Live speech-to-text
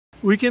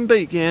We can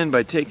begin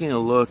by taking a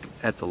look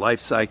at the life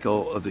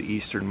cycle of the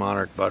eastern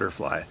monarch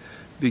butterfly,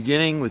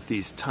 beginning with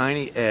these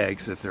tiny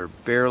eggs that they're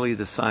barely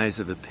the size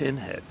of a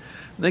pinhead.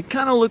 They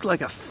kind of look like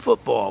a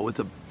football with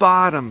the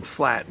bottom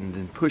flattened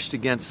and pushed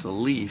against the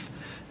leaf,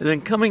 and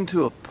then coming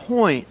to a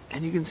point,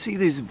 and you can see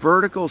these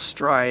vertical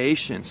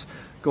striations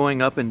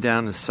going up and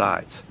down the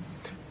sides.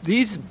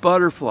 These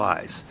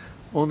butterflies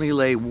only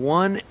lay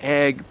one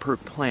egg per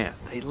plant.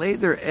 They lay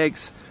their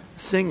eggs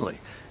singly,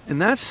 and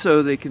that's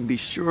so they can be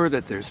sure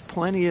that there's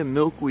plenty of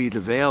milkweed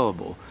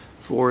available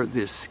for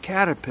this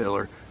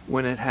caterpillar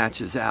when it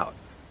hatches out.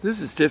 This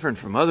is different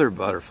from other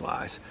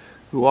butterflies,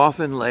 who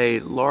often lay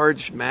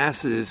large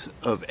masses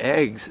of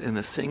eggs in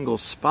a single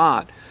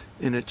spot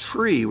in a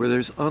tree where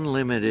there's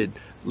unlimited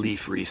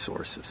leaf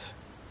resources.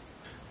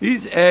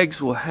 These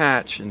eggs will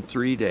hatch in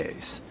 3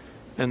 days,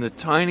 and the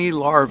tiny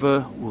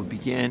larvae will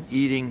begin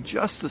eating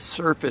just the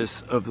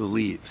surface of the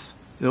leaves.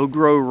 They'll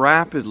grow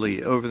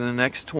rapidly over the next